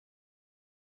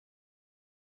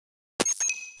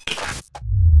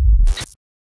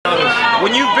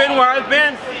when you've been where I've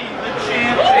been,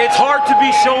 it's hard to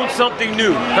be shown something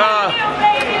new.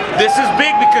 This is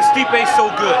big because Stipe's so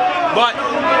good, but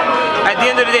at the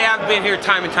end of the day, I've been here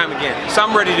time and time again, so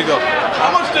I'm ready to go. How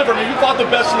much different? I mean, you fought the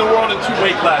best in the world in 2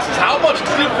 weight classes. How much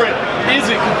different is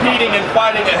it competing and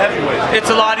fighting at heavyweight? It's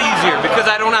a lot easier because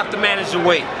I don't have to manage the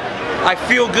weight. I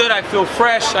feel good, I feel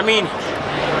fresh. I mean,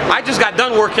 I just got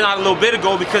done working out a little bit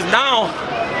ago because now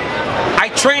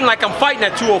I train like I'm fighting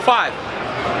at 205.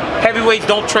 Heavyweights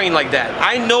don't train like that.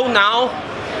 I know now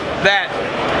that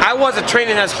I wasn't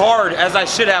training as hard as I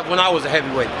should have when I was a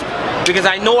heavyweight because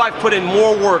I know I've put in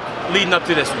more work leading up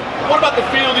to this one. What about the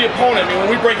feel of the opponent? I mean, when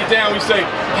we break it down, we say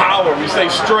power, we say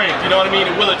strength, you know what I mean?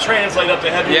 And will it translate up to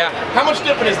heavyweight? Yeah. How much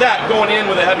different is that going in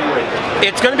with a heavyweight?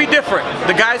 It's going to be different.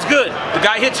 The guy's good. The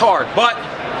guy hits hard, but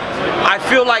I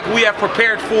feel like we have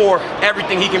prepared for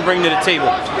everything he can bring to the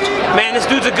table. Man, this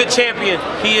dude's a good champion.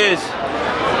 He is.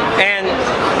 And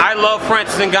I love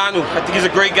Francis Ngannou. I think he's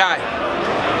a great guy.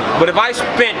 But if I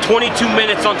spent 22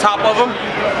 minutes on top of him,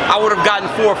 I would have gotten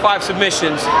 4 or 5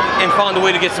 submissions and found a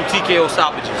way to get some TKO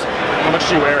stoppages. How much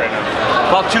do you weigh right now?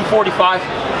 About 245.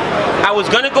 I was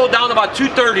going to go down about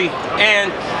 230, and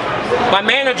my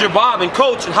manager, Bob, and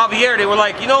coach, and Javier, they were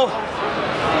like, you know,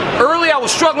 early I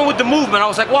was struggling with the movement. I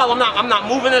was like, well, I'm not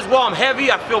moving as well. I'm heavy.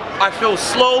 I feel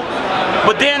slow.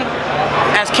 But then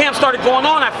as camp started going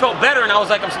on, I felt better, and I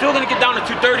was like, I'm still going to get down to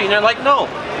 230. And they're like, no.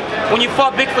 When you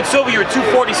fought Bigfoot Silva, you were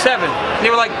 247. And they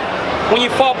were like, when you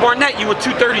fought Barnett, you were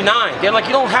 239. They're like,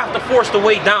 you don't have to force the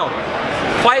weight down.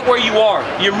 Fight where you are.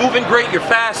 You're moving great. You're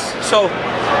fast. So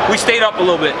we stayed up a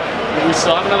little bit. We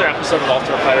still have another episode of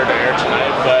Ultimate Fighter to air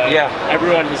tonight, but yeah,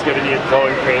 everyone has given you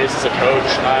glowing praise as a coach.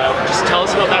 Just tell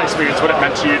us about that experience, what it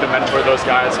meant to you to mentor those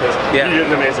guys, because you did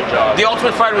an amazing job. The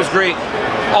Ultimate Fighter was great.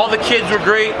 All the kids were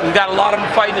great. We got a lot of them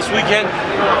fighting this weekend.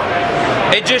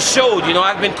 It just showed, you know,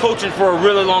 I've been coaching for a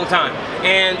really long time,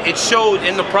 and it showed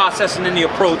in the process and in the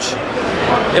approach.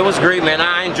 It was great, man.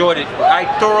 I enjoyed it. I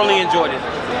thoroughly enjoyed it.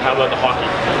 How about the hockey?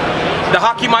 The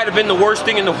hockey might have been the worst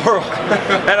thing in the world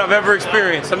that I've ever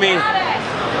experienced. I mean,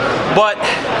 but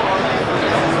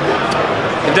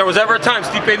if there was ever a time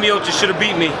Stipe Miocic should have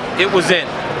beat me, it was in,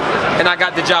 and I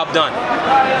got the job done.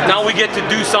 Now we get to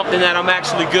do something that I'm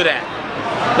actually good at.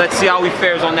 Let's see how he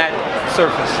fares on that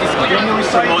surface. Put your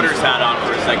promoter's hat on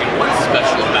for a second. What's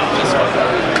special about this one?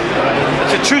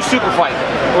 It's a true super fight,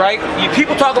 right?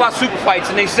 People talk about super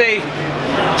fights and they say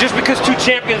just because 2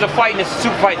 champions are fighting, it's a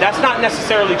super fight. That's not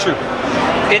necessarily true.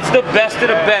 It's the best of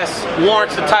the best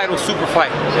warrants the title super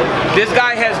fight. This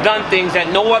guy has done things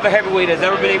that no other heavyweight has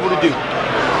ever been able to do.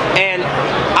 And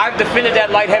I've defended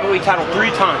that light heavyweight title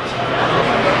 3 times.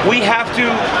 We have to,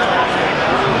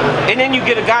 and then you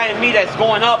get a guy in me that's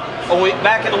going up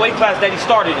back in the weight class that he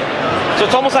started in. So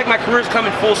it's almost like my career's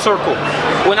coming full circle.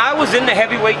 When I was in the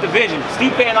heavyweight division,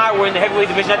 Stipe and I were in the heavyweight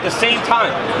division at the same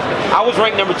time. I was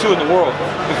ranked #2 in the world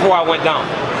before I went down.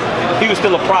 He was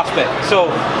still a prospect.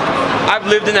 So I've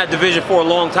lived in that division for a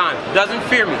long time. Doesn't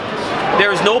fear me.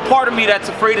 There is no part of me that's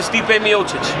afraid of Stipe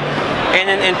Miocic. And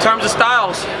in terms of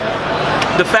styles,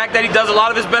 the fact that he does a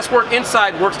lot of his best work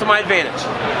inside works to my advantage.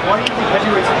 Why do you think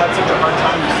heavyweights have had such a hard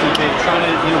time with Stipe trying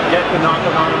to, you know, get the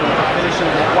knockout on him and finish him?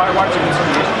 Why is it so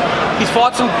easy? He's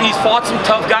fought some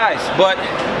tough guys, but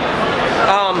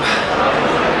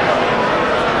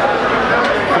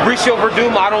Fabricio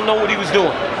Verdum, I don't know what he was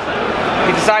doing.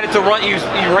 He decided to run. He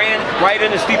ran right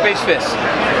into Stipe's fist.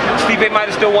 Stipe might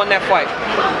have still won that fight.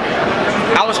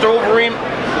 Alistair Overeem,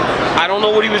 I don't know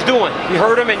what he was doing. He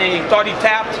heard him and he thought he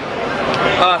tapped.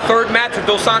 3rd match with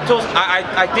Dos Santos,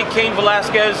 I think Cain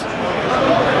Velasquez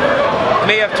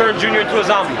may have turned Junior into a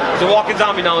zombie. He's a walking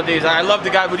zombie nowadays. I love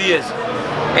the guy, but he is.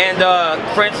 And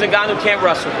Francis Ngannou can't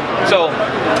wrestle. So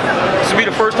this will be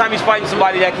the first time he's fighting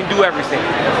somebody that can do everything.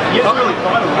 You haven't really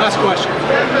fought him. Last question.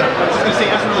 I was just going to say,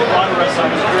 he hasn't really fought a wrestler.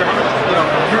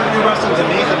 Your wrestling's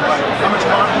amazing, but how much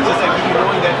confidence does that give you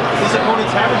knowing that his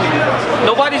opponents haven't made it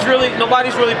wrestling?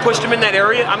 Nobody's really pushed him in that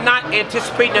area. I'm not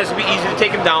anticipating that it's going to be easy to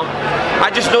take him down.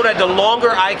 I just know that the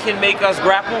longer I can make us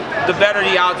grapple, the better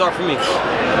the odds are for me.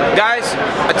 Guys,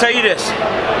 I tell you this.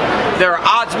 There are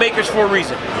odds makers for a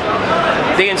reason.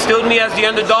 They instilled me as the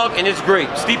underdog, and it's great.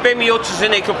 Stipe Miocic is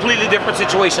in a completely different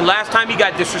situation. Last time he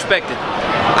got disrespected.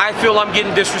 I feel I'm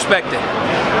getting disrespected.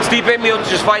 Stipe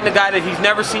Miocic is fighting a guy that he's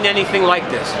never seen anything like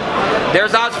this.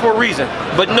 There's odds for a reason,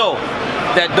 but know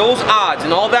that those odds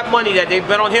and all that money that they've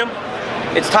bet on him,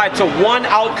 it's tied to one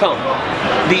outcome.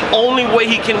 The only way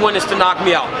he can win is to knock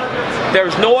me out.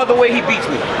 There's no other way he beats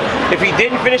me. If he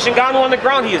didn't finish Ngannou on the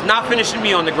ground, he is not finishing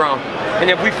me on the ground. And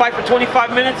if we fight for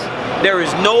 25 minutes, there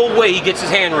is no way he gets his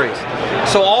hand raised.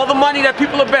 So all the money that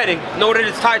people are betting, know that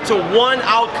it's tied to one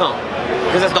outcome,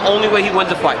 because that's the only way he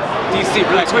wins a fight. DC,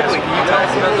 really quickly, can you tell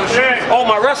us about those shoes? Oh,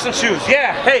 my wrestling shoes.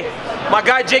 Yeah. Hey, my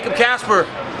guy Jacob Casper,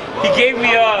 he gave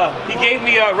me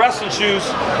wrestling shoes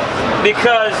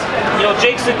because, you know,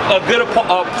 Jake's a good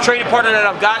training partner that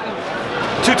I've gotten.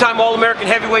 Two-time All-American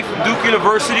heavyweight from Duke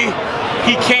University.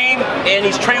 He came and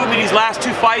he's trained with me these last 2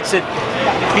 fights, and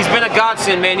he's been a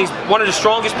godsend, man. He's one of the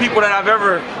strongest people that I've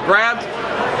ever grabbed,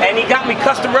 and he got me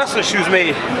custom wrestling shoes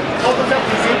made.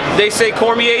 They say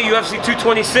Cormier UFC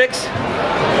 226.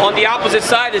 On the opposite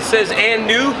side it says "and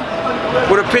new"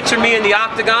 with a picture of me in the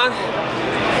octagon,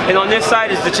 and on this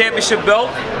side is the championship belt,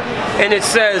 and it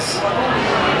says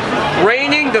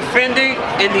reigning, defending,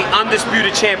 and the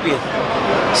undisputed champion.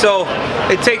 So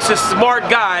it takes a smart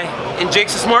guy, and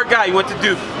Jake's a smart guy. He went to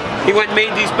Duke. He went and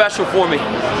made these special for me.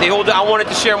 I wanted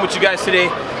to share them with you guys today.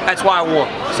 That's why I wore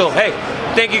them. So hey,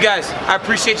 thank you guys. I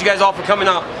appreciate you guys all for coming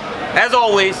out. As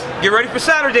always, get ready for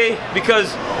Saturday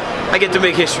because I get to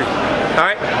make history. All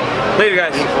right, later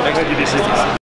guys. Thank you, DC.